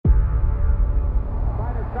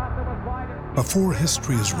Before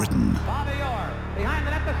history is written,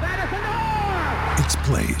 it's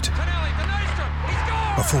played.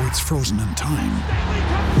 Before it's frozen in time,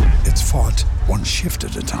 it's fought one shift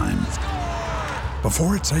at a time.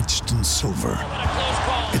 Before it's etched in silver,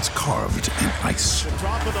 it's carved in ice.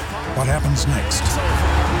 What happens next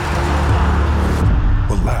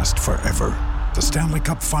will last forever. The Stanley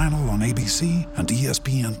Cup Final on ABC and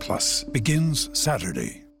ESPN Plus begins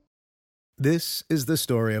Saturday. This is the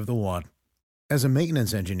story of the one. As a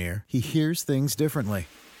maintenance engineer, he hears things differently.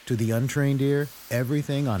 To the untrained ear,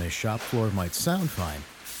 everything on his shop floor might sound fine,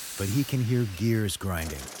 but he can hear gears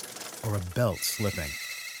grinding or a belt slipping.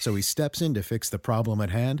 So he steps in to fix the problem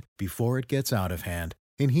at hand before it gets out of hand.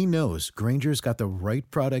 And he knows Grainger's got the right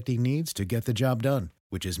product he needs to get the job done,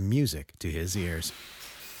 which is music to his ears.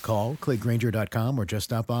 Call, click Grainger.com, or just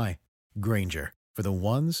stop by. Grainger, for the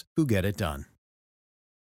ones who get it done.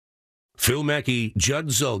 Phil Mackey, Judd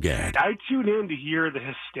Zulgad. I tune in to hear the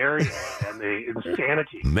hysteria and the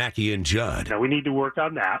insanity. Mackey and Judd. Now, we need to work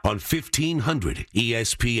on that. On 1500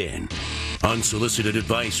 ESPN. Unsolicited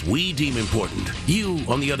advice we deem important. You,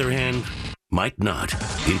 on the other hand, might not.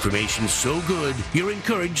 Information so good, you're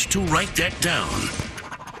encouraged to write that down.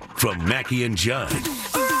 From Mackey and Judd. Write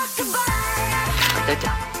that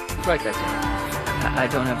down. Write that down. I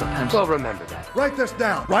don't have a pencil. Well, remember that. Write this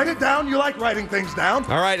down. Write it down. You like writing things down.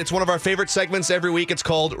 All right, it's one of our favorite segments every week. It's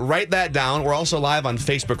called Write That Down. We're also live on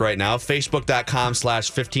Facebook right now,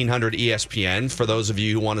 facebook.com/1500ESPN. For those of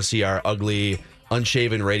you who want to see our ugly,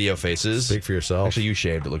 unshaven radio faces. Speak for yourself. Actually, you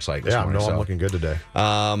shaved, it looks like. Yeah, I'm looking good today.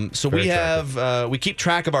 So we keep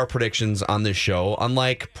track of our predictions on this show,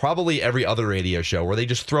 unlike probably every other radio show where they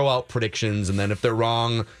just throw out predictions and then if they're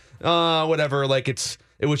wrong, whatever, like it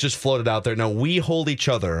was just floated out there. No, we hold each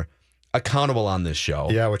other accountable on this show.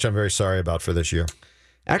 Yeah, which I'm very sorry about for this year.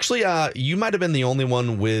 Actually, you might have been the only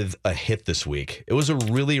one with a hit this week. It was a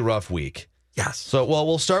really rough week. Yes. So,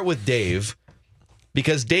 we'll start with Dave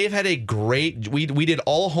because Dave had a great. We did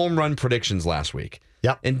all home run predictions last week.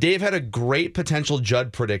 Yep. And Dave had a great potential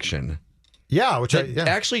Judd prediction. Yeah, which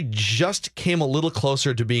actually just came a little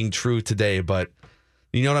closer to being true today, but.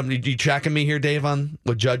 You know what you tracking me here, Dave, on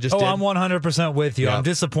what Judd just did? I'm 100% with you. Yep. I'm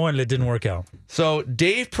disappointed it didn't work out. So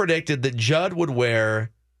Dave predicted that Judd would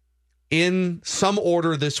wear, in some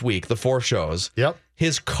order this week, the 4 shows,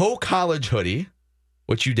 his co-college hoodie,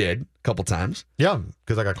 which you did a couple times. Yeah,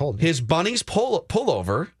 because I got cold. His Bunnies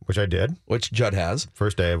pullover. Which I did. Which Judd has.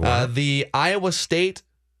 First day of work. The Iowa State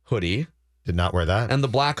hoodie. Did not wear that. And the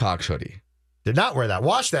Blackhawks hoodie. Did not wear that.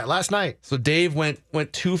 Watched that last night. So Dave went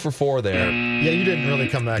 2 for 4 there. Yeah, you didn't really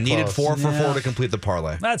come that close. Needed 4 for 4 to complete the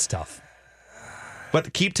parlay. That's tough.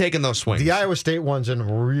 But keep taking those swings. The Iowa State one's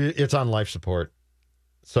it's on life support.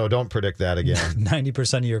 So don't predict that again.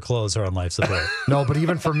 90% of your clothes are on life support. No, but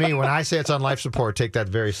even for me, when I say it's on life support, take that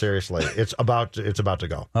very seriously. It's about to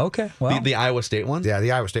go. Okay. Well, the Iowa State one? Yeah,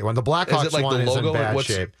 the Iowa State one. The Blackhawks one is in bad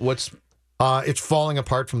shape. What's it's falling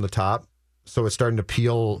apart from the top. So it's starting to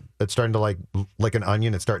peel. It's starting to like an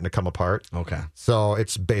onion. It's starting to come apart. Okay. So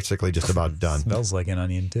it's basically just about done. Smells like an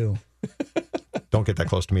onion too. Don't get that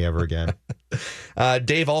close to me ever again.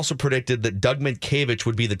 Dave also predicted that Doug Mientkiewicz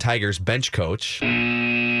would be the Tigers' bench coach. Did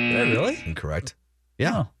I really? Incorrect.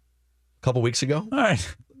 Yeah. Oh. A couple weeks ago. All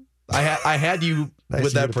right. I had you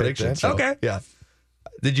with that prediction. So, okay. Yeah.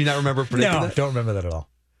 Did you not remember predicting that? No, don't remember that at all.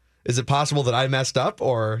 Is it possible that I messed up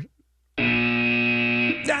or?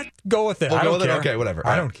 Go with it. We'll I don't care. Okay, whatever.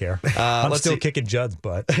 I don't care. I'm still kicking Judd's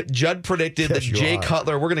butt. Judd predicted that Jay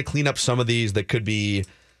Cutler, we're going to clean up some of these that could be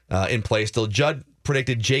in play still. Judd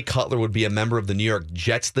predicted Jay Cutler would be a member of the New York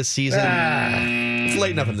Jets this season. It's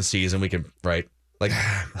late enough in the season. We can, right? Like,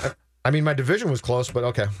 I mean, my division was close, but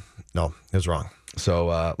okay. No, it was wrong.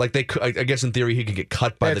 So, like they could, I guess in theory, he could get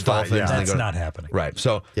cut by the Dolphins. Yeah, that's not happening. Right.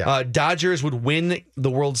 So, Dodgers would win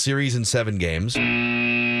the World Series in 7 games.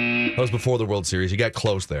 That was before the World Series. You got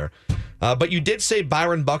close there. But you did say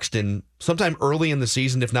Byron Buxton, sometime early in the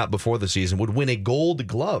season, if not before the season, would win a Gold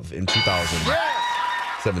Glove in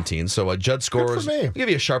 2017. So Judd scores. I'll give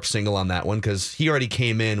you a sharp single on that one because he already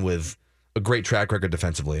came in with a great track record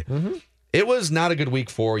defensively. Mm-hmm. It was not a good week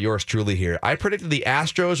for yours truly here. I predicted the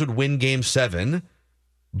Astros would win Game 7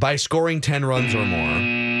 by scoring 10 runs or more.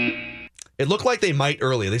 It looked like they might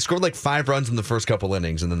early. They scored like 5 runs in the first couple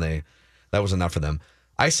innings, and then that was enough for them.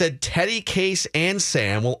 I said Teddy, Case, and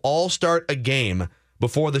Sam will all start a game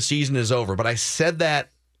before the season is over, but I said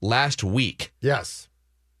that last week. Yes.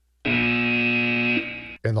 And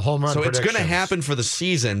the home run So it's going to happen for the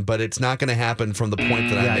season, but it's not going to happen from the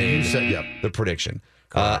point that I made you said, the prediction.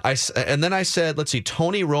 And then I said, let's see,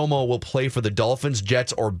 Tony Romo will play for the Dolphins,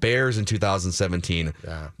 Jets, or Bears in 2017.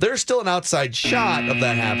 Yeah. There's still an outside shot of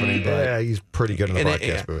that happening. But Yeah, he's pretty good in the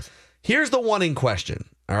broadcast booth. Here's the one in question.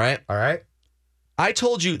 All right. I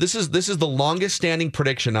told you this is the longest standing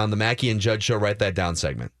prediction on the Mackey and Judd show. Write that down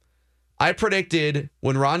segment. I predicted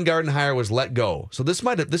when Ron Gardenhire was let go. So this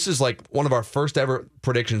is like one of our first ever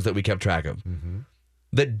predictions that we kept track of.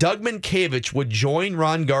 That Doug Minkiewicz would join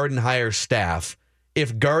Ron Gardenhire's staff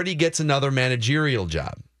if Gardy gets another managerial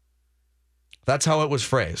job. That's how it was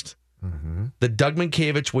phrased. That Doug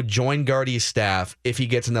Minkiewicz would join Gardy's staff if he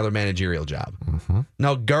gets another managerial job.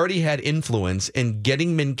 Now, Gardy had influence in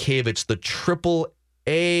getting Minkiewicz the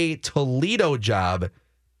Triple-A Toledo job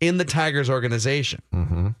in the Tigers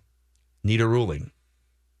organization. Need a ruling.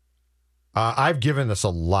 I've given this a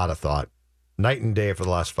lot of thought, night and day for the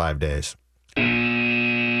last 5 days.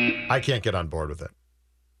 I can't get on board with it.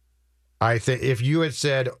 I think if you had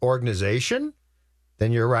said organization,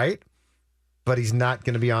 then you're right. But he's not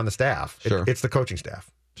going to be on the staff. Sure. It's the coaching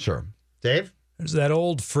staff. Sure. Dave? There's that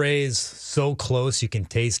old phrase, so close you can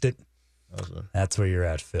taste it. That's where you're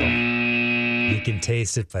at, Phil. You can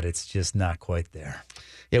taste it, but it's just not quite there.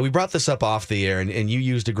 Yeah, we brought this up off the air, and you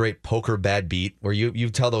used a great poker bad beat where you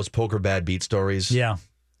tell those poker bad beat stories. Yeah.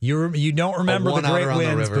 You don't remember the great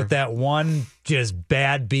wins, but that one just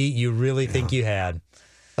bad beat you really think you had.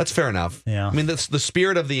 That's fair enough. Yeah. I mean, the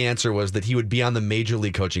spirit of the answer was that he would be on the major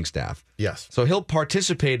league coaching staff. Yes. So he'll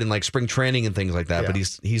participate in like spring training and things like that, but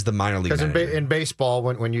he's the minor league manager. Because in baseball,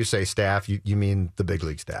 when you say staff, you mean the big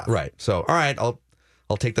league staff. Right. So, all right, I'll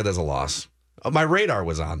take that as a loss. My radar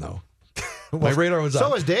was on, though. My radar was on. So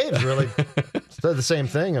was Dave's, really. Said the same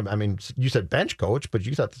thing. I mean, you said bench coach, but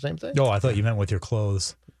you thought the same thing? Oh, I thought you meant with your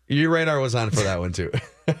clothes. Your radar was on for that one, too.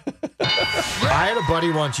 I had a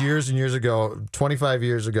buddy once years and years ago, 25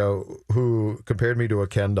 years ago, who compared me to a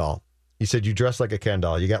Ken doll. He said, you dress like a Ken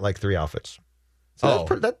doll. You got like 3 outfits. So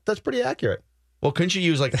that's pretty accurate. Well, couldn't you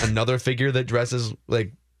use like another figure that dresses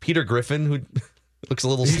like Peter Griffin, who looks a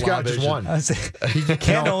little He's Slavish? got just one.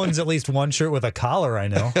 Ken owns at least one shirt with a collar, I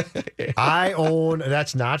know.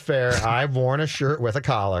 That's not fair. I've worn a shirt with a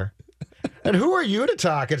collar. And who are you to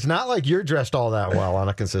talk? It's not like you're dressed all that well on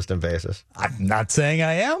a consistent basis. I'm not saying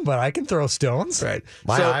I am, but I can throw stones. Right.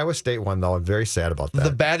 My Iowa State one, though, I'm very sad about that.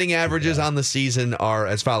 The batting averages on the season are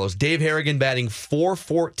as follows. Dave Harrigan batting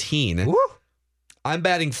 .414. Woo. I'm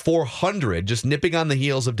batting .400, just nipping on the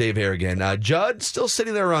heels of Dave Harrigan. Judd still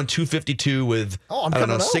sitting there around .252 with,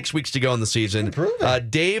 6 weeks to go in the season.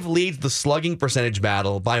 Dave leads the slugging percentage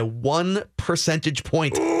battle by 1 percentage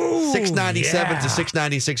point. 697 to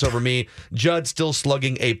 696 over me. Judd still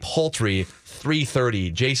slugging a paltry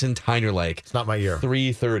 .330. Jason Tynerlake. It's not my year.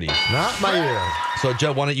 .330. Not my year. So,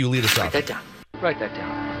 Judd, why don't you lead us off? Write that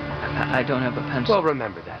down. I don't have a pencil. Well,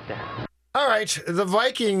 remember that then. All right. The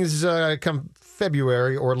Vikings come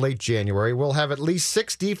February or late January will have at least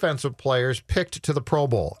 6 defensive players picked to the Pro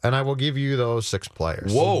Bowl, and I will give you those 6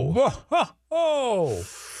 players. Whoa. Oh.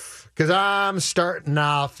 Because I'm starting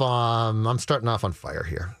off on fire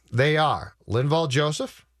here. They are Linval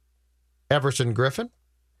Joseph, Everson Griffin,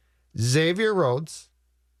 Xavier Rhodes,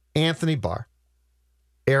 Anthony Barr,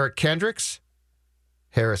 Eric Kendricks,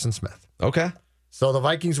 Harrison Smith. Okay. So the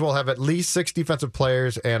Vikings will have at least 6 defensive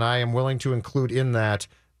players, and I am willing to include in that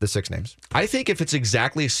the 6 names. I think if it's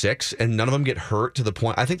exactly 6 and none of them get hurt to the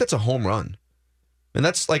point, I think that's a home run. And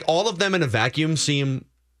that's like all of them in a vacuum seem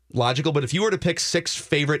logical, but if you were to pick 6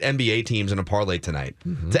 favorite NBA teams in a parlay tonight,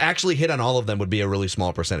 to actually hit on all of them would be a really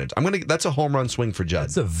small percentage. That's a home run swing for Judd.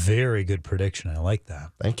 That's a very good prediction. I like that.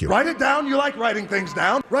 Thank you. Write it down. You like writing things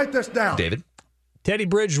down. Write this down. David? Teddy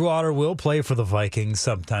Bridgewater will play for the Vikings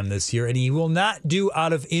sometime this year, and he will not do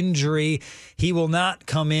out of injury. He will not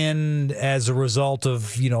come in as a result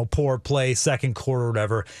of, poor play, second quarter,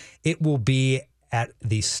 whatever. It will be at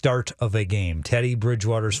the start of a game. Teddy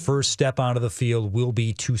Bridgewater's first step onto the field will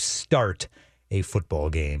be to start a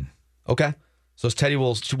football game. Okay. So Teddy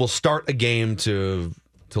will start a game to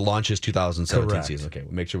launch his 2017 season. Okay,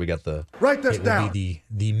 we'll make sure we got the... Write this down. It will be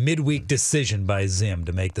the midweek decision by Zim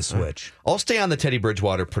to make the switch. I'll stay on the Teddy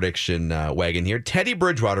Bridgewater prediction wagon here. Teddy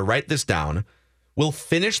Bridgewater, write this down, will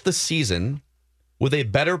finish the season with a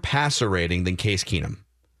better passer rating than Case Keenum.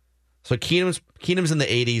 So Keenum's in the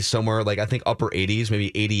 80s somewhere, like I think upper 80s,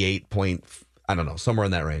 maybe 88 point, I don't know, somewhere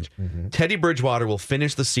in that range. Teddy Bridgewater will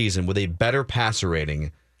finish the season with a better passer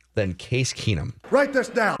rating than Case Keenum. Write this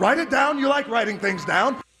down. Write it down. You like writing things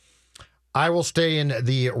down. I will stay in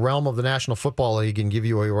the realm of the National Football League and give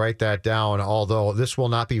you a write that down, although this will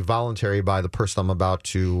not be voluntary by the person I'm about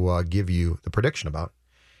to give you the prediction about.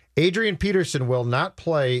 Adrian Peterson will not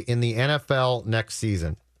play in the NFL next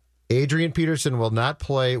season. Adrian Peterson will not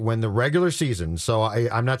play when the regular season, so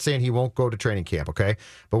I'm not saying he won't go to training camp, okay?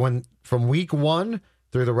 But when from week 1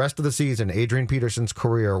 through the rest of the season, Adrian Peterson's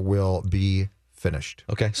career will be finished.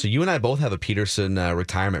 Okay, so you and I both have a Peterson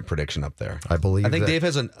retirement prediction up there. I believe I think that. Dave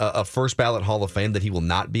has a first ballot Hall of Fame that he will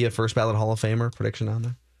not be a first ballot Hall of Famer prediction on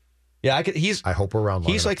there. Yeah, I hope we're around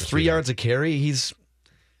long He's enough like to 3 see that. yards a carry.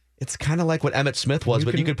 It's kind of like what Emmitt Smith was,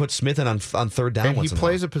 but you could put Smith in on third down. And he once in a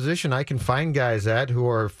plays while. a position I can find guys at who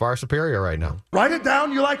are far superior right now. Write it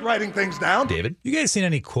down. You like writing things down. David, You guys seen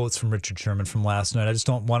any quotes from Richard Sherman from last night?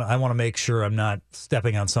 I want to make sure I'm not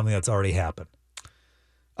stepping on something that's already happened.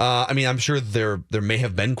 I mean, I'm sure there may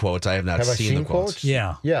have been quotes. I have not Have I seen the seen quotes. quotes?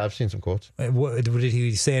 Yeah. Yeah, I've seen some quotes. Did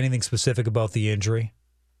he say anything specific about the injury?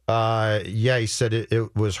 Yeah, he said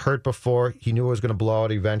it was hurt before. He knew it was going to blow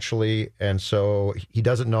out eventually, and so he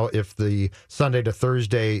doesn't know if the Sunday to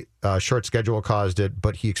Thursday short schedule caused it,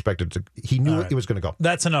 but he expected to. He knew it was going to go.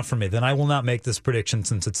 That's enough for me. Then I will not make this prediction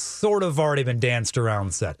since it's sort of already been danced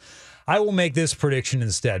around set. I will make this prediction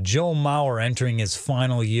instead. Joe Mauer entering his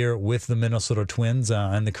final year with the Minnesota Twins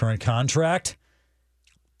on the current contract.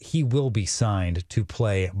 He will be signed to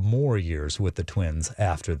play more years with the Twins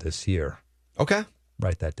after this year. Okay.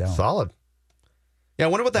 Write that down. Solid. Yeah, I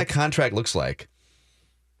wonder what that contract looks like.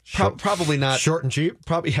 Probably not Short and cheap.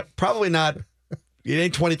 Probably not. It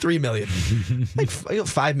ain't $23 million. Like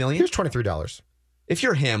 $5 million. Here's $23. If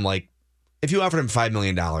you're him, like if you offered him $5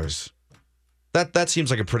 million, that seems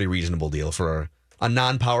like a pretty reasonable deal for a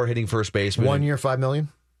non-power hitting first baseman. 1 year, $5 million.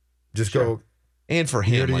 Just go. And for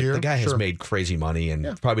Year him, to like year? the guy has Sure. made crazy money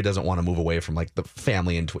and probably doesn't want to move away from like the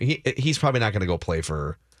family and he's probably not going to go play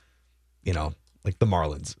for, like the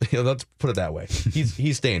Marlins. Let's put it that way.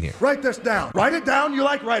 He's staying here. Write this down. Write it down. You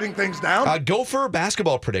like writing things down. Gopher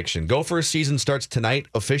basketball prediction. Gopher season starts tonight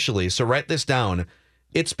officially. So write this down.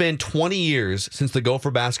 It's been 20 years since the Gopher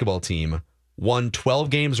basketball team won 12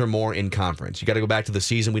 games or more in conference. You got to go back to the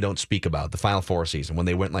season we don't speak about, the Final Four season, when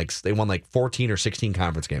they won like 14 or 16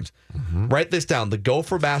 conference games. Write this down. The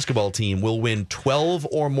Gopher basketball team will win 12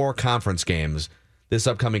 or more conference games this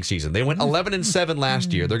upcoming season. They went 11-7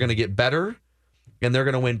 last year. They're going to get better, and they're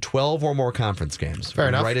going to win 12 or more conference games. Fair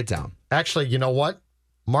enough. Write it down. Actually, you know what?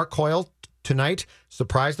 Mark Coyle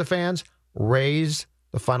surprise the fans, raise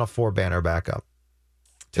the Final Four banner back up.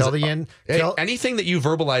 Anything that you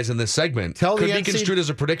verbalize in this segment could be construed as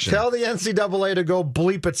a prediction. Tell the NCAA to go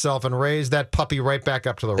bleep itself and raise that puppy right back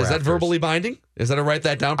up to the rafters. Is that verbally binding? Is that a write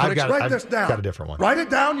that down prediction? Write this down. I've got a different one. Write it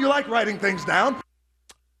down. You like writing things down.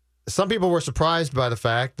 Some people were surprised by the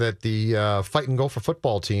fact that the Fightin' Gopher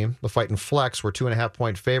football team, the Fightin' Flex, were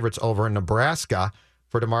 2.5-point favorites over in Nebraska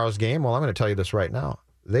for tomorrow's game. Well, I'm going to tell you this right now.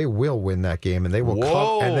 They will win that game, and they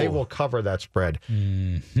will cover that spread.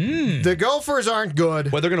 Mm-hmm. The Gophers aren't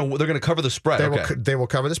good. Well, they're gonna cover the spread. They will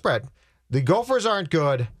cover the spread. The Gophers aren't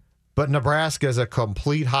good, but Nebraska is a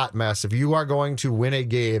complete hot mess. If you are going to win a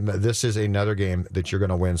game, this is another game that you're going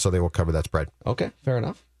to win, so they will cover that spread. Okay, fair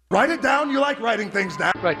enough. Write it down. You like writing things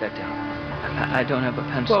down. Write that down. I don't have a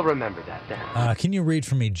pencil. Well, remember that then. Can you read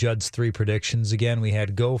for me Judd's 3 predictions again? We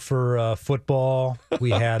had Gopher football. We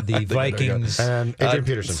had the Vikings. And Adrian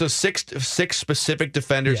Peterson. So six specific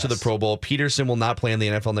defenders to the Pro Bowl. Peterson will not play in the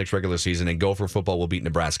NFL next regular season, and Gopher football will beat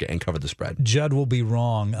Nebraska and cover the spread. Judd will be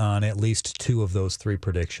wrong on at least 2 of those 3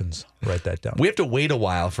 predictions. Write that down. We have to wait a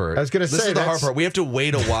while for. I was going to say this is the hard part. We have to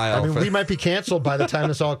wait a while. I mean, we might be canceled by the time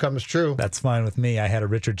this all comes true. That's fine with me. I had a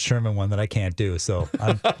Richard Sherman one that I can't do, so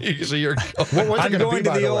I'm. So you're. What was it going to be,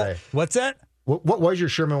 by the way? What's that? What was your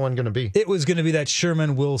Sherman one going to be? It was going to be that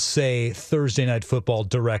Sherman will say Thursday Night Football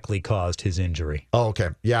directly caused his injury. Oh, okay.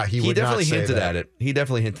 Yeah, he would definitely not say hinted that. at it. He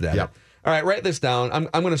definitely hinted at it. Yep. All right, write this down. I'm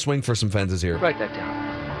going to swing for some fences here. Write that down.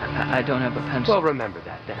 I don't have a pencil. Well, remember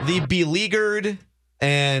that then. The beleaguered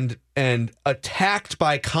and attacked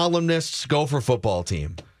by columnists Gopher football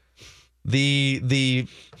team. The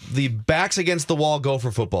backs against the wall Gopher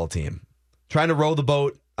football team, trying to row the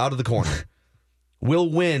boat out of the corner,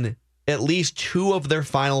 will win at least 2 of their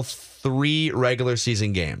final 3 regular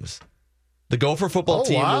season games. The Gopher football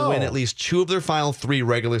team will win at least 2 of their final 3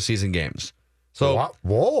 regular season games. So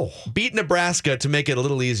beat Nebraska to make it a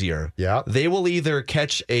little easier. Yeah. They will either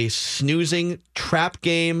catch a snoozing trap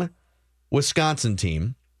game Wisconsin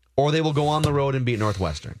team, or they will go on the road and beat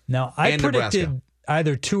Northwestern. Now, I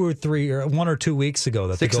either 2 or 3 or 1 or 2 weeks ago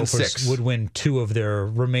that 6 the and Gophers 6 would win 2 of their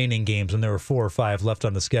remaining games when there were 4 or 5 left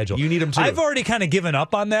on the schedule. You need them too. I've already kind of given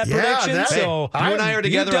up on that prediction, so you and I are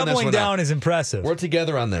together you on this doubling one. down is impressive. We're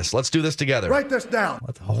together on this. Let's do this together. Write this down.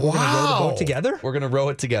 We're going to row the boat together? We're going to row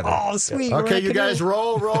it together. Oh, sweet. Okay, you guys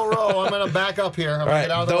roll. I'm going to back up here. I'm All going to right,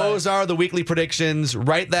 get out of the those way. are the weekly predictions.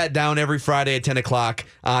 Write that down every Friday at 10 o'clock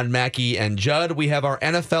on Mackey and Judd. We have our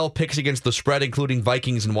NFL picks against the spread, including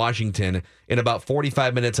Vikings and Washington, in about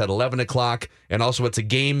 45 minutes at 11 o'clock. And also, it's a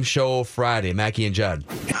game show Friday. Mackey and Judd.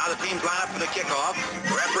 Now the teams line up for the kickoff.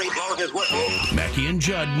 Referee blows his whistle. Mackey and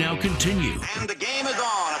Judd now continue And the game is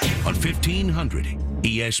on. on 1500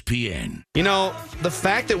 ESPN. You know, the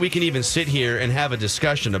fact that we can even sit here and have a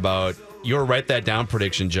discussion about your write that down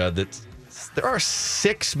prediction, Judd, that there are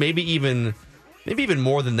 6, maybe even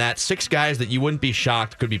more than that, 6 guys that you wouldn't be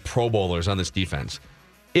shocked could be Pro Bowlers on this defense.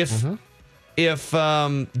 If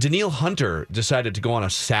Danielle Hunter decided to go on a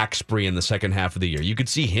sack spree in the second half of the year, you could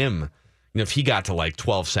see him, if he got to like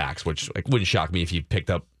 12 sacks, which wouldn't shock me if he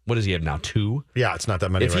picked up, what does he have now, 2? Yeah, it's not that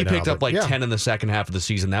many If right he now, picked up but like yeah. 10 in the second half of the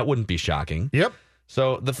season, that wouldn't be shocking. Yep.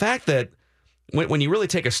 So the fact that when you really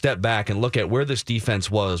take a step back and look at where this defense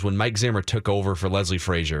was when Mike Zimmer took over for Leslie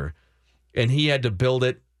Frazier, and he had to build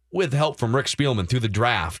it with help from Rick Spielman through the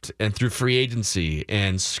draft and through free agency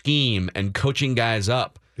and scheme and coaching guys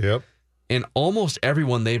up. Yep. And almost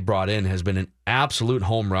everyone they've brought in has been an absolute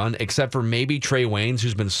home run, except for maybe Trey Waynes,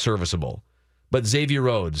 who's been serviceable. But Xavier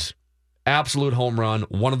Rhodes, absolute home run,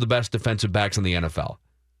 one of the best defensive backs in the NFL.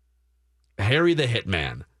 Harry the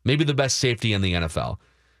Hitman, maybe the best safety in the NFL.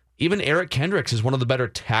 Even Eric Kendricks is one of the better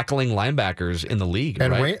tackling linebackers in the league.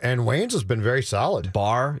 And right? Waynes has been very solid.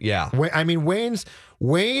 Barr, yeah.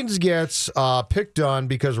 Waynes gets picked on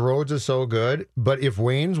because Rhodes is so good, but if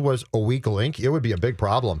Waynes was a weak link, it would be a big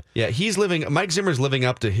problem. Yeah, Mike Zimmer's living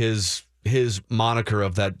up to his moniker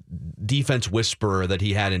of that defense whisperer that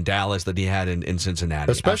he had in Dallas, that he had in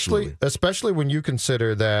Cincinnati. Especially when you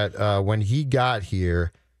consider that when he got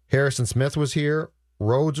here, Harrison Smith was here,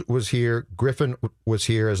 Rhodes was here, Griffin was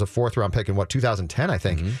here as a 4th-round pick in 2010, I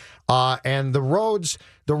think. And the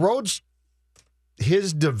Rhodes,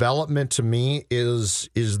 his development to me is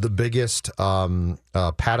the biggest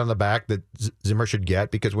pat on the back that Zimmer should get,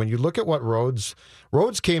 because when you look at what Rhodes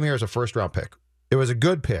came here as a 1st-round pick. It was a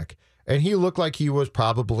good pick, and he looked like he was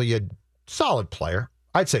probably a solid player.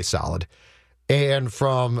 I'd say solid. And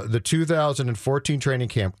from the 2014 training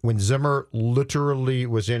camp, when Zimmer literally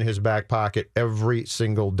was in his back pocket every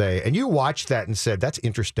single day, and you watched that and said, that's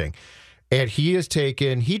interesting. And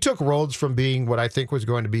he took Rhodes from being what I think was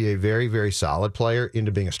going to be a very, very solid player into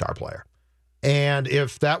being a star player. And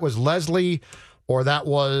if that was Leslie or that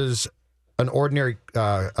was an ordinary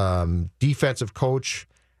defensive coach,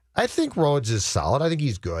 I think Rhodes is solid. I think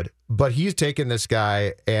he's good. But he's taken this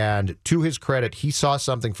guy, and to his credit, he saw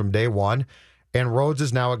something from day one. And Rhodes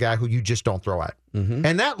is now a guy who you just don't throw at. Mm-hmm.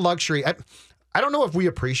 And that luxury, I don't know if we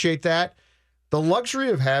appreciate that. The luxury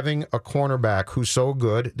of having a cornerback who's so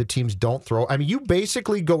good, the teams don't throw. I mean, you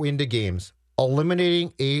basically go into games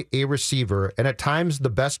eliminating a receiver, and at times the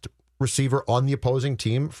best receiver on the opposing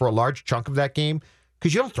team for a large chunk of that game,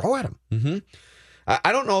 because you don't throw at him. Mm-hmm.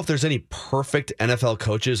 I don't know if there's any perfect NFL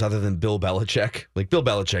coaches other than Bill Belichick. Like Bill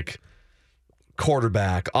Belichick,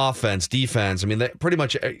 quarterback, offense, defense. I mean, pretty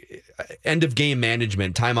much end of game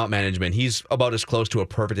management, timeout management. He's about as close to a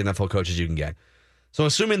perfect NFL coach as you can get. So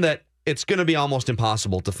assuming that it's going to be almost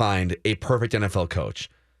impossible to find a perfect NFL coach,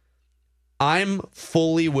 I'm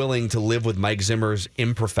fully willing to live with Mike Zimmer's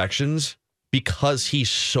imperfections because he's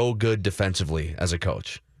so good defensively as a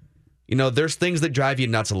coach. You know, there's things that drive you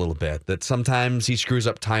nuts a little bit, that sometimes he screws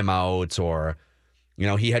up timeouts, or, you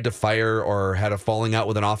know, he had to fire or had a falling out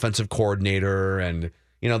with an offensive coordinator. And,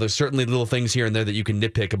 you know, there's certainly little things here and there that you can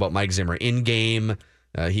nitpick about Mike Zimmer. In game,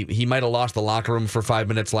 he might have lost the locker room for 5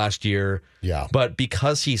 minutes last year. Yeah. But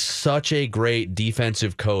because he's such a great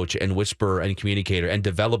defensive coach and whisperer and communicator and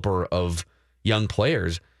developer of young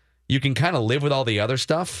players, you can kind of live with all the other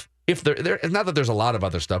stuff. If there, not that there's a lot of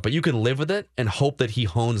other stuff, but you can live with it and hope that he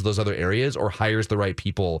hones those other areas or hires the right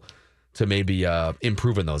people to maybe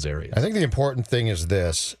improve in those areas. I think the important thing is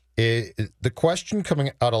this. The question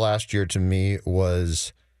coming out of last year to me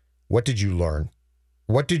was, what did you learn?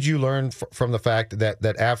 What did you learn from the fact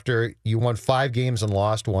that after you won 5 games and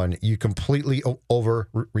lost 1, you completely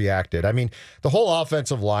overreacted? I mean, the whole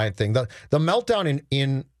offensive line thing, the meltdown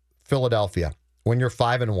in Philadelphia when you're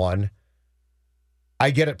 5-1, I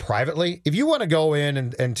get it privately. If you want to go in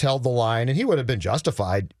and tell the line, and he would have been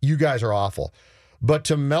justified, you guys are awful. But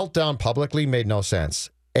to melt down publicly made no sense.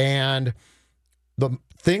 And the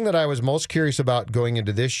thing that I was most curious about going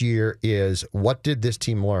into this year is what did this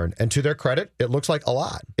team learn? And to their credit, it looks like a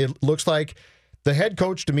lot. It looks like the head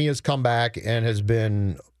coach to me has come back and has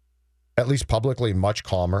been, at least publicly, much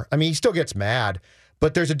calmer. I mean, he still gets mad,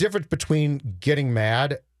 but there's a difference between getting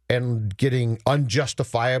mad and getting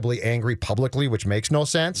unjustifiably angry publicly, which makes no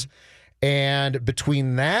sense. And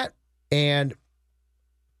between that and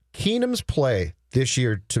Keenum's play this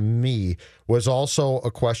year, to me, was also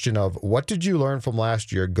a question of what did you learn from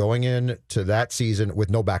last year going into that season with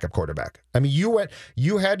no backup quarterback? I mean,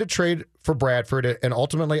 you had to trade for Bradford, and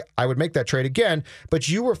ultimately I would make that trade again, but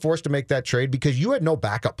you were forced to make that trade because you had no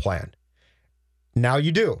backup plan. Now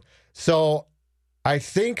you do. So I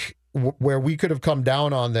think where we could have come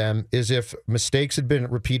down on them is if mistakes had been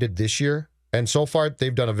repeated this year, and so far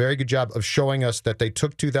they've done a very good job of showing us that they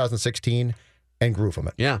took 2016 and grew from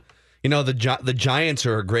it. Yeah. You know, the Giants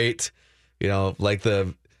are a great, you know, like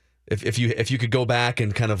if you could go back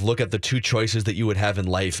and kind of look at the two choices that you would have in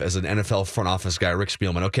life as an NFL front office guy, Rick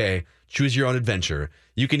Spielman, okay, choose your own adventure.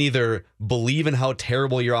 You can either believe in how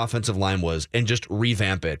terrible your offensive line was and just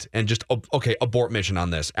revamp it and just, okay, abort mission on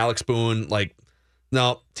this. Alex Boone, like,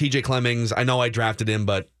 no, TJ Clemmings, I know I drafted him,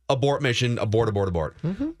 but abort mission, abort.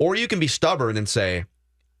 Mm-hmm. Or you can be stubborn and say,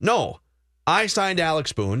 no, I signed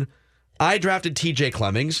Alex Boone. I drafted TJ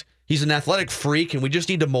Clemmings. He's an athletic freak, and we just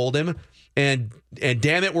need to mold him. And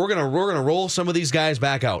damn it, we're gonna roll some of these guys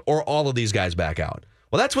back out, or all of these guys back out.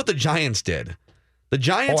 Well, that's what the Giants did. The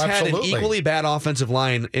Giants had an equally bad offensive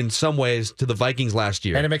line in some ways to the Vikings last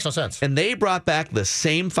year, and it makes no sense. And they brought back the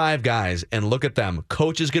same 5 guys, and look at them.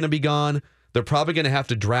 Coach is going to be gone. They're probably going to have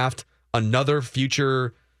to draft another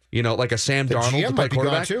future, you know, like a Sam Darnold to play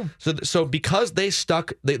quarterback. Too. So because they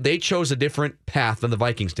chose a different path than the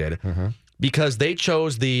Vikings did. Mm-hmm. Because they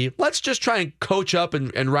chose let's just try and coach up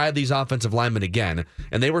and ride these offensive linemen again.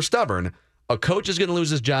 And they were stubborn. A coach is going to lose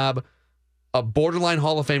his job. A borderline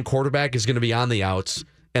Hall of Fame quarterback is going to be on the outs.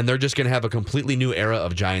 And they're just going to have a completely new era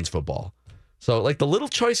of Giants football. So, like, the little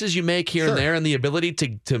choices you make here and there and the ability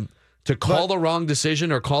to call the wrong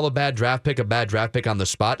decision or call a bad draft pick on the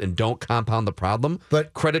spot and don't compound the problem.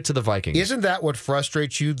 But credit to the Vikings. Isn't that what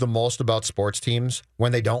frustrates you the most about sports teams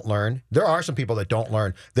when they don't learn? There are some people that don't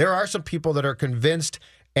learn. There are some people that are convinced,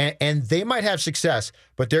 and they might have success,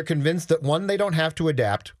 but they're convinced that, one, they don't have to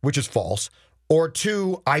adapt, which is false, or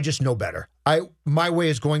two, I just know better. My way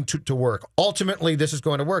is going to work. Ultimately, this is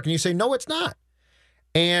going to work. And you say, no, it's not.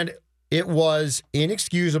 And it was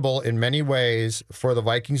inexcusable in many ways for the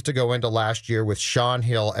Vikings to go into last year with Shaun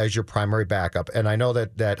Hill as your primary backup. And I know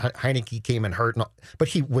that Heineke came in hurt, but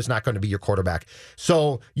he was not going to be your quarterback.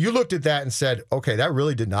 So you looked at that and said, okay, that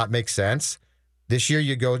really did not make sense. This year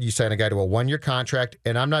you sign a guy to a 1-year contract,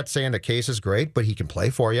 and I'm not saying the case is great, but he can play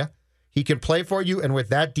for you. He can play for you, and with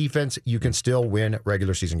that defense, you can still win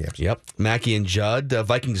regular season games. Yep. Mackey and Judd,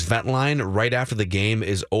 Vikings Vent Line, right after the game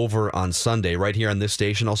is over on Sunday, right here on this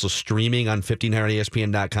station. Also streaming on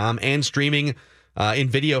 1500ESPN.com and streaming in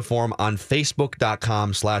video form on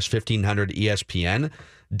Facebook.com/1500ESPN.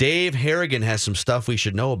 Dave Harrigan has some stuff we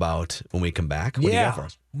should know about when we come back. What do you got for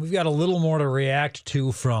us? We've got a little more to react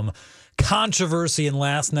to from controversy in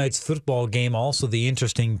last night's football game. Also, the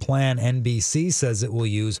interesting plan NBC says it will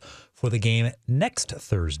use for the game next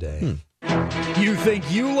Thursday. You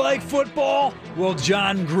think you like football? Well,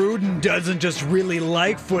 John Gruden doesn't just really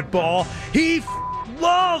like football. He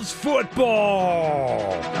loves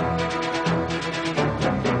football.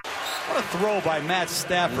 What a throw by Matt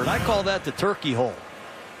Stafford. I call that the turkey hole.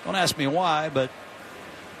 Don't ask me why, but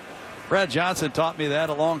Brad Johnson taught me that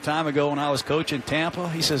a long time ago when I was coaching Tampa.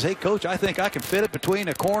 He says, hey, Coach, I think I can fit it between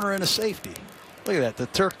a corner and a safety. Look at that, the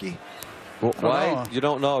turkey. Well, why? You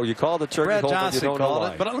don't know. You call the turkey Brad hole, Johnson but you don't know called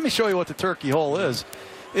why. it. But let me show you what the turkey hole is.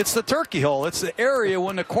 It's the turkey hole. It's the area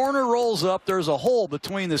when the corner rolls up, there's a hole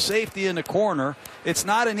between the safety and the corner. It's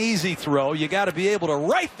not an easy throw. You got to be able to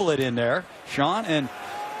rifle it in there, Sean. And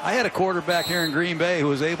I had a quarterback here in Green Bay who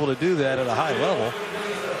was able to do that at a high level.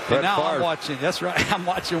 And now I'm watching, that's right, I'm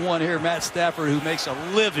watching one here, Matt Stafford, who makes a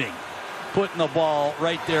living putting the ball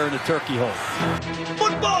right there in the turkey hole.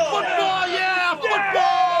 Football! Football, yeah!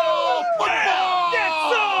 Football! Football!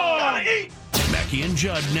 Gotta eat! Mackey and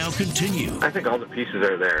Judd now continue. I think all the pieces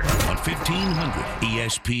are there. On 1500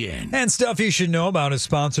 ESPN. And stuff you should know about is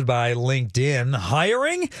sponsored by LinkedIn.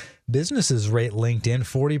 Hiring? Businesses rate LinkedIn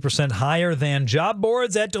 40% higher than job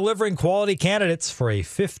boards at delivering quality candidates. For a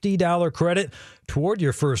 $50 credit toward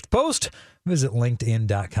your first post, visit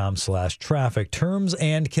linkedin.com/traffic. Terms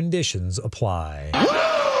and conditions apply.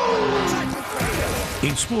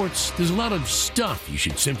 In sports, there's a lot of stuff you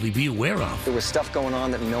should simply be aware of. There was stuff going on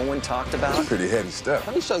that no one talked about. Pretty heavy stuff.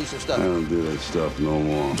 Let me show you some stuff. I don't do that stuff no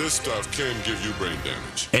more. This stuff can give you brain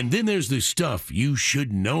damage. And then there's the stuff you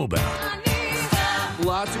should know about.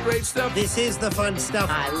 Lots of great stuff. This is the fun stuff.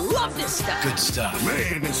 I love this stuff. Good stuff.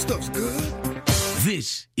 Man, this stuff's good.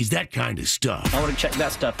 This is that kind of stuff. I want to check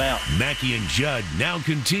that stuff out. Mackie and Judd now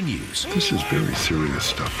continues. This is very serious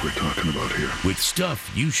stuff we're talking about here. With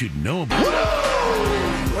stuff you should know about.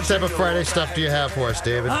 What type of Friday stuff do you have for us,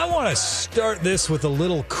 David? I want to start this with a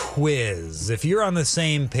little quiz. If you're on the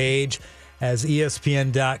same page as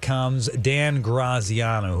ESPN.com's Dan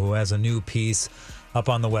Graziano, who has a new piece up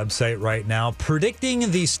on the website right now,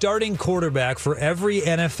 predicting the starting quarterback for every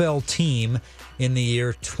NFL team in the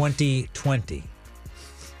year 2020.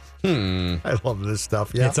 I love this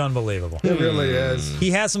stuff. Yeah. It's unbelievable. It really is.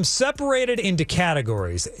 He has them separated into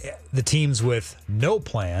categories. The teams with no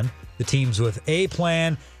plan, the teams with a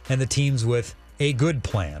plan, and the teams with a good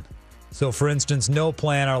plan. So, for instance, no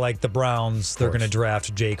plan are like the Browns. They're going to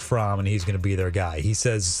draft Jake Fromm, and he's going to be their guy. He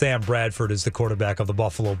says Sam Bradford is the quarterback of the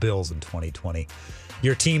Buffalo Bills in 2020.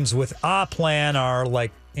 Your teams with a plan are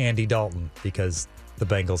like Andy Dalton because the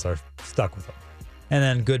Bengals are stuck with him. And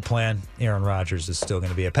then good plan, Aaron Rodgers is still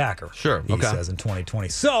going to be a Packer. Sure, he says in 2020.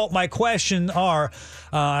 So my question we'll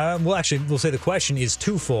say the question is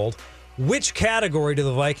twofold. Which category do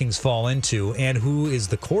the Vikings fall into, and who is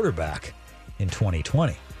the quarterback in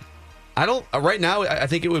 2020? Right now, I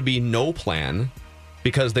think it would be no plan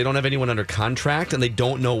because they don't have anyone under contract and they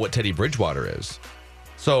don't know what Teddy Bridgewater is.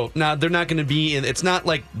 So now they're not going to be it's not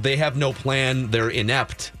like they have no plan, they're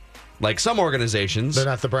inept like some organizations. They're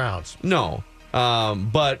not the Browns. No.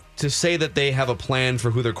 But to say that they have a plan for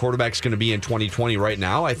who their quarterback's going to be in 2020 right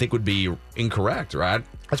now, I think would be incorrect, right?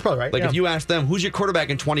 That's probably right. Like if you ask them, who's your quarterback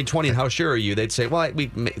in 2020 and how sure are you? They'd say, well,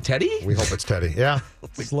 Teddy? We hope it's Teddy. Yeah.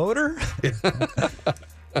 Sloter?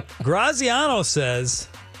 Graziano says,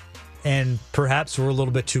 and perhaps we're a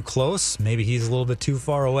little bit too close. Maybe he's a little bit too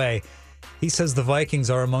far away. He says the Vikings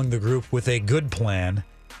are among the group with a good plan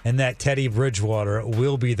and that Teddy Bridgewater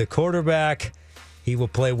will be the quarterback. He will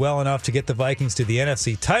play well enough to get the Vikings to the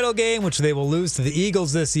NFC title game, which they will lose to the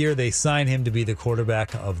Eagles this year. They sign him to be the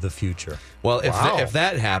quarterback of the future. Well, if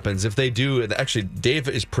that happens, if they do, actually, Dave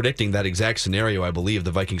is predicting that exact scenario, I believe,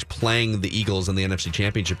 the Vikings playing the Eagles in the NFC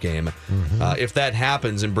Championship game. Mm-hmm. If that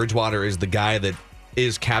happens and Bridgewater is the guy that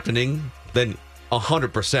is captaining, then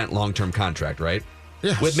 100% long-term contract, right?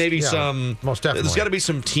 Yes. With maybe most definitely. There's got to be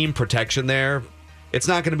some team protection there. It's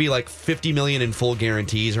not going to be like $50 million in full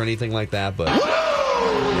guarantees or anything like that, but...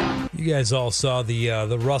 You guys all saw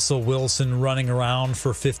the Russell Wilson running around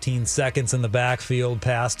for 15 seconds in the backfield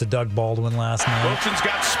pass to Doug Baldwin last night. Wilson's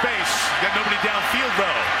got space. Got nobody downfield,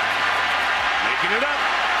 though. Making it up.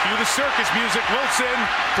 Cue the circus music. Wilson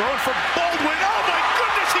throwing for Baldwin. Oh, my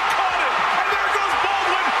goodness, he caught it. And there goes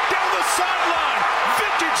Baldwin down the sideline.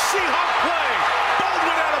 Vintage Seahawk play.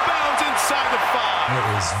 Baldwin out of bounds inside the 5. It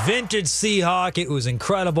was vintage Seahawk. It was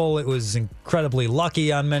incredible. It was incredibly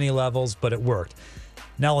lucky on many levels, but it worked.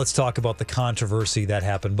 Now let's talk about the controversy that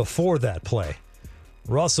happened before that play.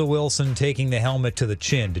 Russell Wilson taking the helmet to the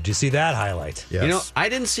chin. Did you see that highlight? Yes. I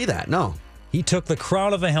didn't see that, no. He took the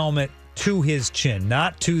crown of a helmet to his chin,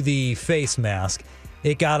 not to the face mask.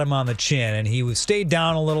 It got him on the chin, and he stayed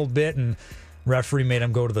down a little bit, and referee made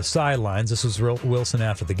him go to the sidelines. This was Wilson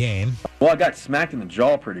after the game. Well, I got smacked in the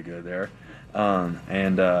jaw pretty good there.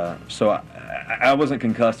 So I wasn't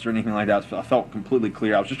concussed or anything like that. I felt completely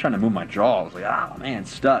clear. I was just trying to move my jaw. I was like, oh, man,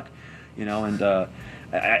 stuck, and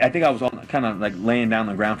I think I was kind of like laying down on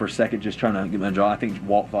the ground for a second, just trying to get my jaw. I think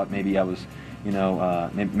Walt thought maybe I was,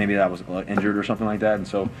 maybe I was injured or something like that. And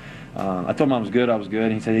so I told him I was good.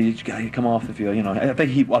 And he said, hey, you got to come off the field. I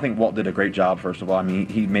think Walt did a great job, first of all. I mean,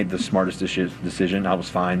 he made the smartest decision. I was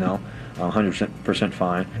fine, though. 100%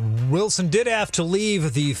 fine. Wilson did have to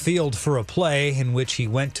leave the field for a play in which he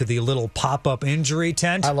went to the little pop-up injury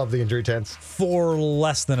tent. I love the injury tents. For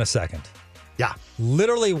less than a second. Yeah.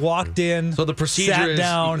 Literally walked in, so the procedure sat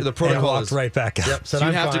down, the protocol and walked right back out. Yep, so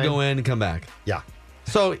you have to go in and come back. Yeah.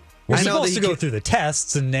 So we're supposed to go through the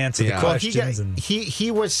tests and answer the questions. Well,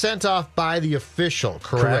 he was sent off by the official,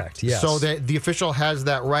 correct? Correct, yes. So that the official has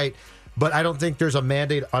that right. But I don't think there's a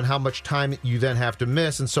mandate on how much time you then have to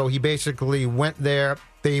miss. And so he basically went there.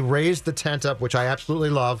 They raised the tent up, which I absolutely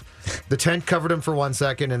love. The tent covered him for 1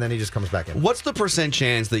 second, and then he just comes back in. What's the %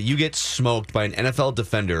 chance that you get smoked by an NFL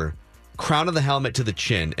defender, crown of the helmet to the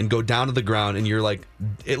chin, and go down to the ground, and you're like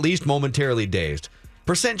at least momentarily dazed?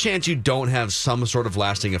 % chance you don't have some sort of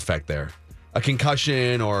lasting effect there. A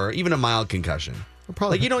concussion or even a mild concussion.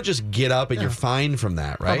 Probably. Like you don't just get up and you're fine from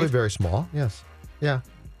that, right? Probably very small, yes. Yeah.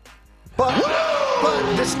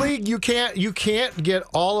 But this league, you can't get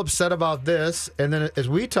all upset about this, and then as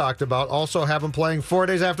we talked about, also have them playing 4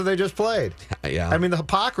 days after they just played. Yeah. I mean, the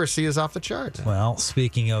hypocrisy is off the charts. Well,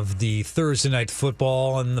 speaking of the Thursday night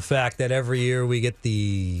football and the fact that every year we get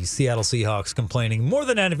the Seattle Seahawks complaining more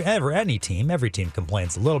than ever any team. Every team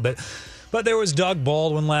complains a little bit. But there was Doug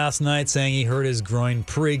Baldwin last night saying he hurt his groin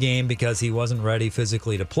pregame because he wasn't ready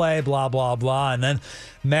physically to play, blah, blah, blah. And then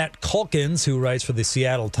Matt Culkins, who writes for the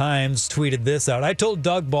Seattle Times, tweeted this out. I told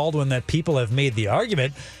Doug Baldwin that people have made the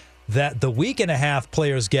argument that the week and a half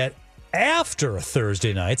players get after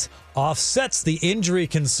Thursday nights offsets the injury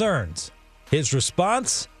concerns. His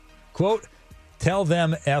response, quote, tell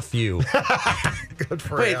them F you. Good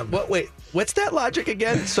for him. Wait, what's that logic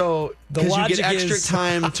again? So, because you get extra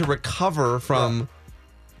time to recover from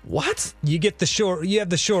what? You have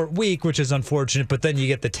the short week, which is unfortunate, but then you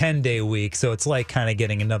get the 10-day week, so it's like kind of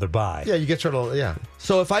getting another bye. Yeah, you get sort of, yeah.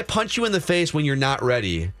 So if I punch you in the face when you're not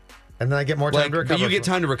ready, and then I get more time to recover. But you get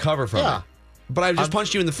time to recover from it. But I just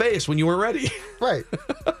punched you in the face when you weren't ready. Right.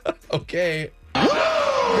 Okay.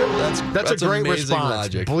 That's a great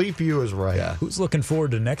response. Logic. Bleep you is right. Yeah. Who's looking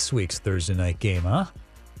forward to next week's Thursday night game, huh?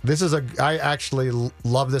 I actually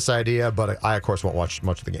love this idea, but I of course won't watch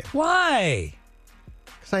much of the game. Why?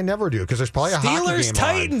 Because I never do. Because there's probably a hockey game Steelers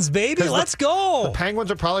Titans, on. baby. Let's go. The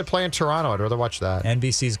Penguins are probably playing Toronto. I'd rather watch that.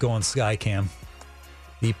 NBC's going Skycam.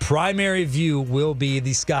 The primary view will be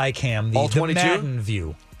the Skycam, the Madden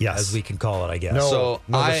view, as we can call it, I guess.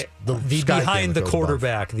 The behind the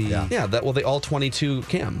quarterback. The all 22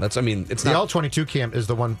 cam. It's the all 22 cam is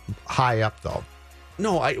the one high up though.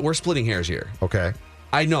 No, we're splitting hairs here. Okay,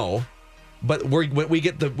 I know. But we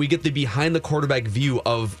get the behind the quarterback view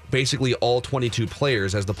of basically all 22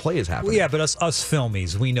 players as the play is happening. Well, yeah, but us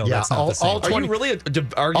filmies, we know that's not the same. Are you really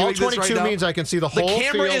arguing all 22 this right now? means I can see the whole field. The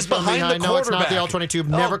camera is behind the quarterback. No, it's not the all 22.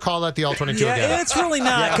 Never call that the all 22 again. Yeah, it's really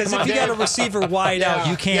not, because if you got a receiver wide out,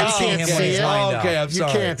 you can't see him when he's lined up. Okay, I'm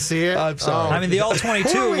sorry. You can't see it. I'm sorry. I mean, the all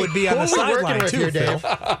 22 would be on the sideline too, Phil.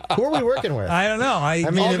 Who are we working with? I don't know. I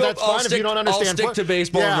mean, that's fine if you don't understand. I'll stick to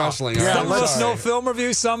baseball and wrestling. Some of us know film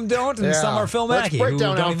review, some don't, and some are film Mackey. Down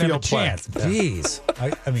don't even have a outfield play. chance. Jeez.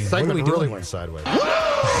 I mean, segment what are we really doing went sideways.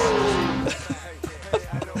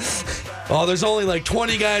 Oh, there's only like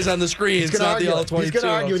 20 guys on the screen. It's not the all 22. He's going to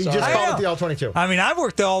argue. He just called it the all 22. I mean, I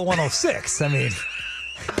worked the all 106. I mean,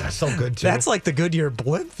 that's so good too. That's like the Goodyear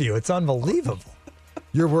blimp view. It's unbelievable.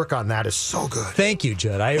 Your work on that is so good. Thank you,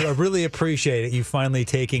 Judd. I really appreciate it. You finally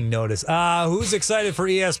taking notice. Who's excited for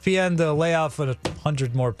ESPN to lay off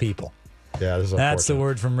 100 more people? Yeah, this is That's the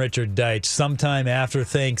word from Richard Deitch. Sometime after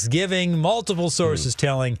Thanksgiving, multiple sources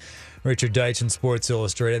telling Richard Deitch in Sports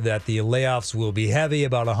Illustrated that the layoffs will be heavy,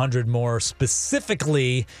 about 100 more,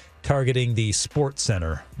 specifically targeting the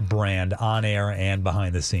SportsCenter brand on air and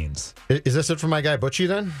behind the scenes. Is this it for my guy Butchie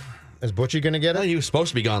then? Is Butchie going to get it? He was supposed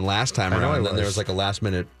to be gone last time around, and then there was like a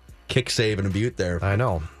last-minute kick save and a butte there. I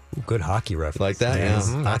know. Ooh, good hockey reference. Like that, yeah.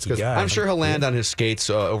 Mm-hmm. That's good. I'm sure he'll land on his skates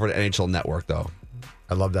over at NHL Network, though.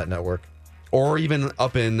 I love that network. Or even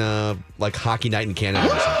up in like Hockey Night in Canada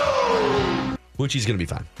or something. Butchie's going to be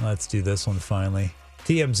fine. Let's do this one finally.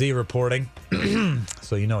 TMZ reporting,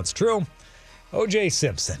 so you know it's true. O.J.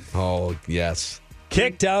 Simpson. Oh, yes.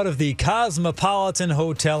 Kicked out of the Cosmopolitan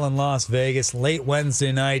Hotel in Las Vegas late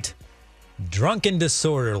Wednesday night. Drunk and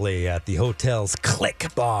disorderly at the hotel's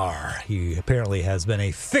Click Bar. He apparently has been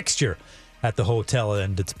a fixture at the hotel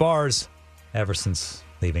and its bars ever since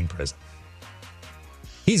leaving prison.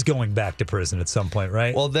 He's going back to prison at some point,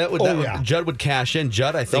 right? Well, Judd would cash in.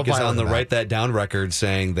 Judd, I think, is on the Write That Down record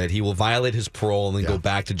saying that he will violate his parole and then go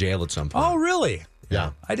back to jail at some point. Oh, really?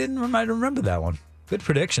 Yeah. I didn't remember that one. Good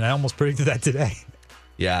prediction. I almost predicted that today.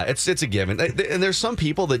 Yeah, it's a given. And there's some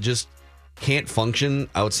people that just can't function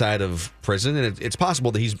outside of prison, and it's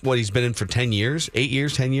possible that he's been in for 10 years, 8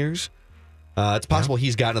 years, 10 years. It's possible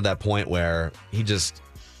he's gotten to that point where he just,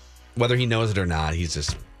 whether he knows it or not,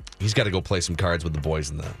 he's got to go play some cards with the boys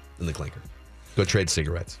in the clinker. Go trade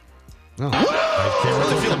cigarettes. Oh. I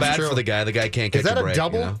really feel bad for the guy. The guy can't catch a break. Is that a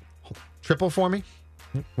double, triple for me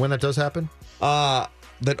when that does happen? That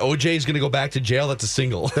OJ is going to go back to jail. That's a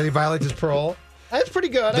single. That he violates his parole. That's pretty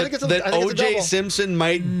good. I think it's OJ Simpson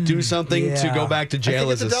might do something to go back to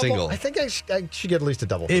jail as a single. I think I should get at least a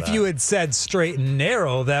double. If you had said straight and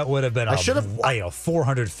narrow, that would have been a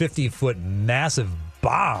 450-foot massive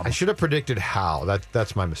bomb. I should have predicted how.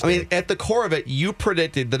 That's my mistake. I mean, at the core of it, you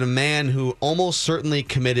predicted that a man who almost certainly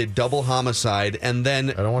committed double homicide and then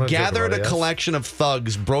gathered a collection of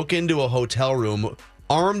thugs, broke into a hotel room,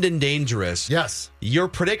 armed and dangerous. Yes. Your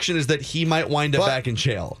prediction is that he might wind up back in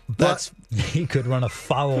jail. He could run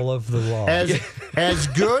afoul of the law. As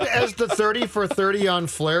good as the 30 for 30 on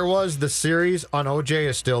Flair was, the series on OJ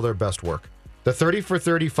is still their best work. The 30 for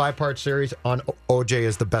 30 5-part series on OJ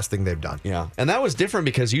is the best thing they've done. Yeah. And that was different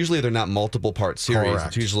because usually they're not multiple part series. Correct.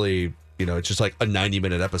 It's usually, it's just like a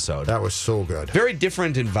 90-minute episode. That was so good. Very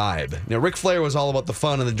different in vibe. Now, Ric Flair was all about the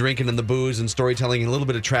fun and the drinking and the booze and storytelling and a little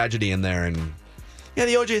bit of tragedy in there. And yeah,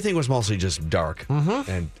 the OJ thing was mostly just dark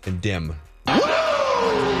and dim.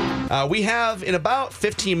 We have, in about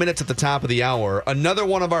 15 minutes at the top of the hour, another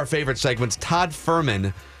one of our favorite segments. Todd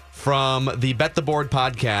Furman from the Bet the Board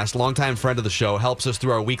podcast, longtime friend of the show, helps us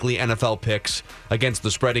through our weekly NFL picks against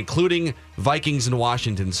the spread, including Vikings and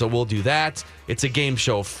Washington. So we'll do that. It's a game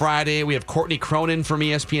show Friday. We have Courtney Cronin from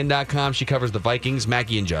ESPN.com. She covers the Vikings.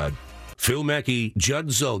 Mackey and Judd. Phil Mackey, Judd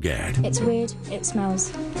Zulgad. It's weird, it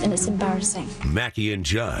smells, and it's embarrassing. Mackey and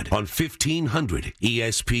Judd on 1500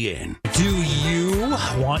 ESPN. Do you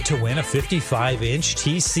want to win a 55-inch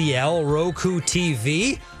TCL Roku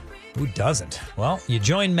TV? Who doesn't? Well, you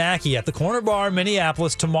join Mackey at the Corner Bar in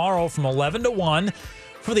Minneapolis tomorrow from 11 to 1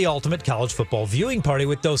 for the ultimate college football viewing party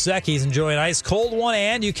with Dos Equis. Enjoy an ice-cold one,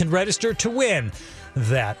 and you can register to win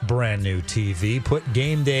that brand new TV. Put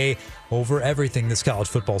game day over everything this college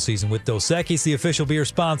football season with Dos Equis, the official beer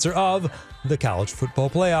sponsor of the college football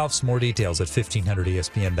playoffs. More details at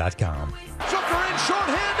 1500ESPN.com. Zucker in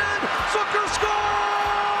short-handed. Zucker scores!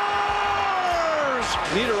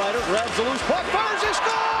 Niederreiter grabs the loose puck, fires, he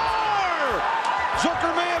scores!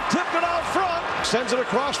 Zucker may have tipped it out front, sends it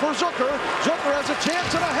across for Zucker. Zucker has a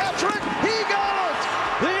chance at a hat trick. He got it!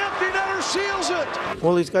 The empty netter seals it!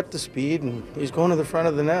 Well, he's got the speed, and he's going to the front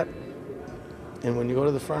of the net. And when you go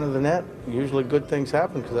to the front of the net, usually good things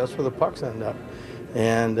happen because that's where the pucks end up.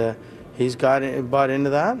 And he's bought into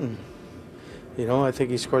that, and, I think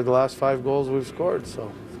he scored the last 5 goals we've scored,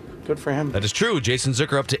 so good for him. That is true. Jason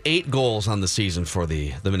Zucker up to 8 goals on the season for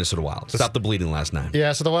the Minnesota Wild. Stopped the bleeding last night.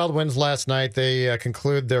 Yeah, so the Wild wins last night. They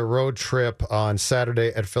conclude their road trip on Saturday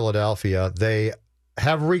at Philadelphia. They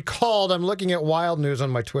have recalled, I'm looking at Wild news on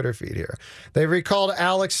my Twitter feed here. They recalled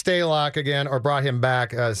Alex Stalock again, or brought him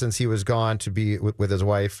back since he was gone to be with his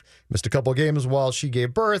wife. Missed a couple of games while she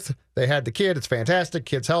gave birth. They had the kid. It's fantastic.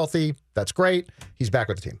 Kid's healthy. That's great. He's back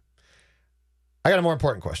with the team. I got a more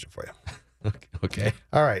important question for you. Okay.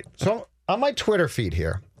 All right. So on my Twitter feed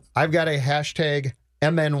here, I've got a hashtag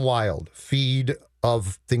MNWild feed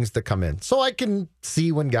of things that come in. So I can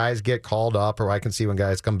see when guys get called up, or I can see when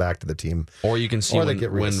guys come back to the team. Or you can see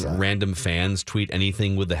when random fans tweet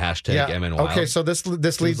anything with the hashtag MNWild. Okay, so this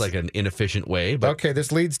leads like an inefficient way. But okay,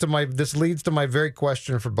 this leads to my very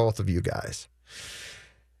question for both of you guys.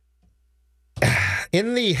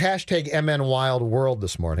 In the hashtag MNWild world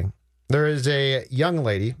this morning, there is a young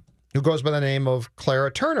lady who goes by the name of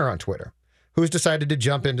Clara Turner on Twitter, who's decided to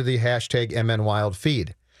jump into the hashtag MNWild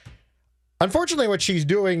feed. Unfortunately, what she's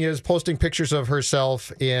doing is posting pictures of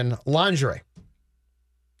herself in lingerie.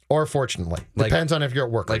 Or fortunately. Depends on if you're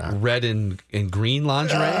at work or not. Like red and green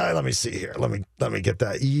lingerie? Let me see here. Let me get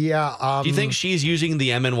that. Yeah. Do you think she's using the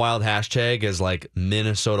MNWild hashtag as like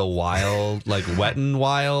Minnesota Wild, like Wet and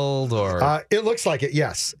Wild? Or it looks like it,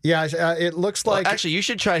 yes. Yeah, it looks like... Well, actually, you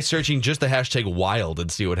should try searching just the hashtag wild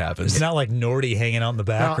and see what happens. It's not like Nordy hanging out in the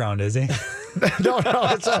background, is he? No,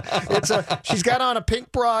 she's got on a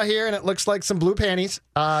pink bra here, and it looks like some blue panties.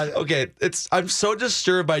 Okay, I'm so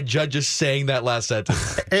disturbed by Judd just saying that last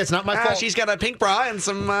sentence. It's not my fault. She's got a pink bra and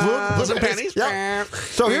some blue panties. Yeah.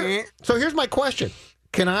 So here's my question.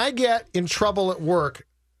 Can I get in trouble at work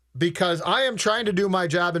because I am trying to do my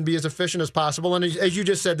job and be as efficient as possible? And as you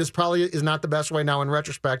just said, this probably is not the best way now in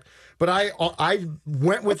retrospect, but I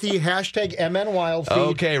went with the hashtag MNWild feed.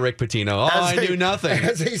 Okay, Rick Pitino. I knew nothing.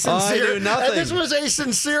 I knew nothing. And this was a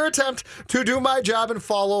sincere attempt to do my job and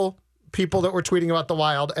follow people that were tweeting about the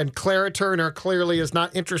Wild, and Clara Turner clearly is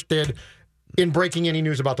not interested in breaking any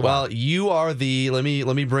news about the Wild. Well, you are the, let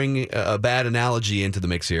me bring a bad analogy into the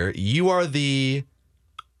mix here. You are the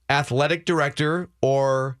athletic director,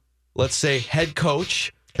 or let's say head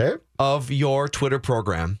coach of your Twitter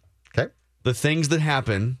program. Okay. The things that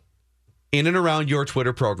happen in and around your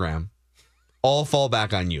Twitter program all fall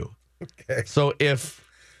back on you. Okay. So if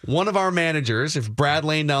one of our managers, if Brad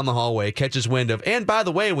Lane down the hallway catches wind of, and by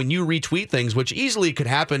the way, when you retweet things, which easily could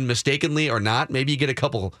happen mistakenly or not, maybe you get a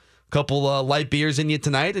couple light beers in you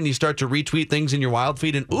tonight, and you start to retweet things in your Wild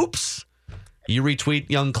feed, and oops, you retweet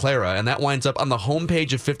young Clara, and that winds up on the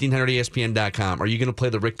homepage of 1500ESPN.com. Are you going to play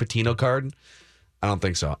the Rick Pitino card? I don't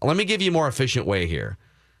think so. Let me give you a more efficient way here.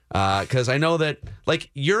 Because I know that like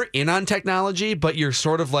you're in on technology, but you're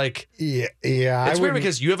sort of like yeah. It's weird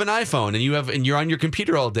because you have an iPhone and you're on your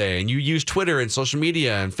computer all day and you use Twitter and social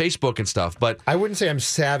media and Facebook and stuff. But I wouldn't say I'm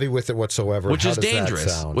savvy with it whatsoever. Which How is does that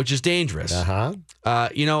dangerous. sound? Which is dangerous.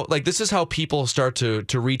 Like this is how people start to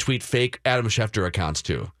retweet fake Adam Schefter accounts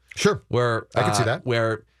too. Sure. Where I can see that.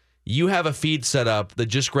 Where you have a feed set up that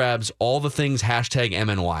just grabs all the things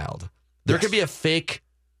 #MNWild. There could be a fake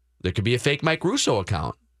Mike Russo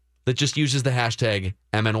account that just uses the hashtag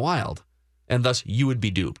 #MNWild, and thus you would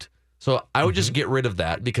be duped. So I would just get rid of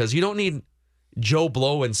that because you don't need Joe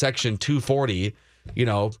Blow in Section 240.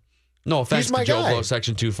 No offense to Joe Blow,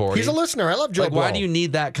 Section 240. He's a listener. I love Joe Blow. Why do you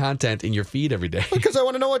need that content in your feed every day? Because I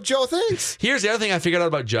want to know what Joe thinks. Here's the other thing I figured out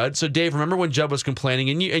about Judd. So, Dave, remember when Judd was complaining,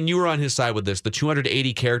 and you were on his side with this, the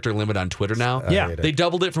 280 character limit on Twitter now? Yeah. They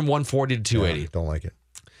doubled it from 140 to 280. Don't like it.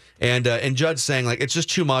 And Judd's saying, like, it's just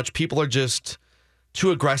too much. People are just too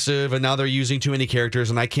aggressive, and now they're using too many characters,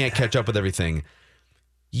 and I can't catch up with everything.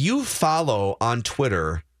 You follow on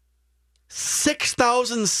Twitter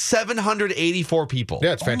 6,784 people.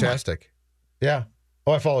 Yeah, it's fantastic. Yeah.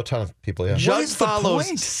 Oh, I follow a ton of people, yeah. Judd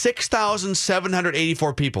follows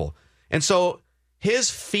 6,784 people. And so his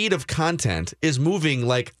feed of content is moving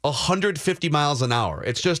like 150 miles an hour.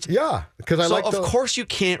 It's just... Yeah, because of course you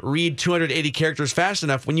can't read 280 characters fast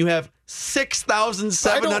enough when you have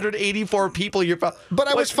 6,784 people you're following. But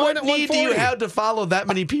I was fine at 140. What need do you have to follow that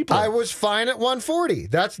many people? I was fine at 140.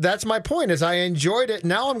 That's my point, is I enjoyed it.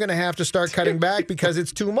 Now I'm going to have to start cutting back because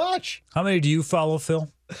it's too much. How many do you follow,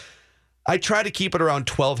 Phil? I try to keep it around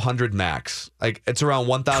 1,200 max. Like, it's around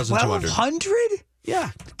 1,200. 1,200?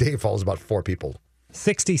 Yeah. Dave follows about 4 people.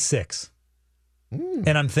 66.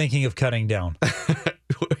 And I'm thinking of cutting down.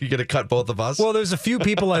 You're going to cut both of us? Well, there's a few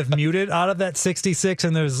people I've muted out of that 66,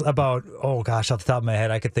 and there's about, off the top of my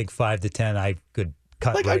head, I could think 5 to 10 I could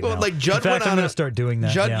cut right now. Like Judd In fact, I'm going to start doing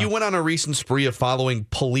that. Judd, you went on a recent spree of following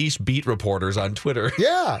police beat reporters on Twitter.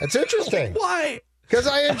 Yeah, it's interesting. Why? Because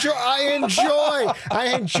I enjoy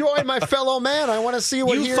my fellow man. I want to see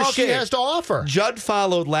what he or she has to offer. Judd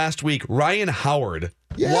followed last week Ryan Howard.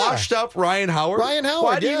 Yeah. Washed up Ryan Howard? Ryan Howard,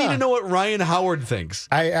 Why do you need to know what Ryan Howard thinks?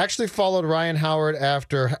 I actually followed Ryan Howard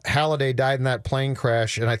after Halladay died in that plane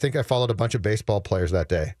crash, and I think I followed a bunch of baseball players that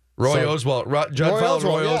day. Roy Oswalt. Judd followed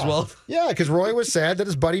Roy Oswalt. Yeah, because Roy was sad that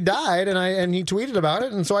his buddy died, and he tweeted about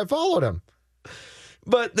it, and so I followed him.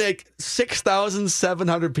 But like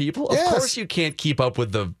 6,700 people. Of course, you can't keep up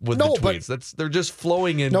with the tweets. They're just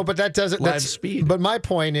flowing in. No, but that doesn't. Live speed. But my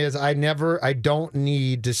point is, I don't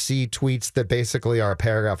need to see tweets that basically are a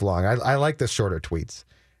paragraph long. I like the shorter tweets.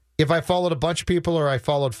 If I followed a bunch of people or I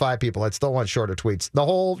followed 5 people, I'd still want shorter tweets. The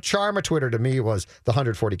whole charm of Twitter to me was the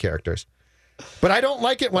 140 characters. But I don't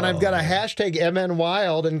like it when I've got a hashtag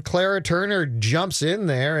MNWild and Clara Turner jumps in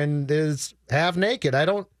there and is half naked. I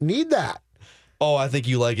don't need that. Oh, I think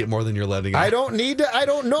you like it more than you're letting it. I don't need to. I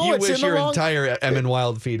don't know. You it's wish in the your wrong, entire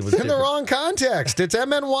MNWild feed was in the wrong context. It's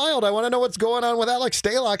MNWild. I want to know what's going on with Alex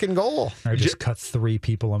Stalock in goal. I just cut 3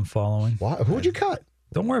 people I'm following. Who would you cut?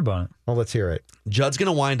 Don't worry about it. Well, let's hear it. Judd's going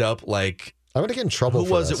to wind up like... I'm going to get in trouble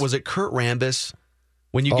Who was it? Was it Kurt Rambis?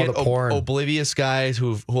 When you get oblivious guys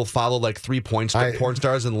who'll follow like 3 porn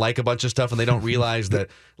stars and like a bunch of stuff and they don't realize that,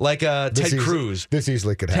 like Ted Cruz. This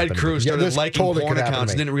easily could happen. Ted Cruz started liking porn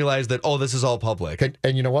accounts and didn't realize that, this is all public.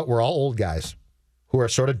 And you know what? We're all old guys who are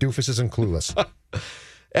sort of doofuses and clueless.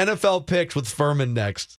 NFL picks with Furman next.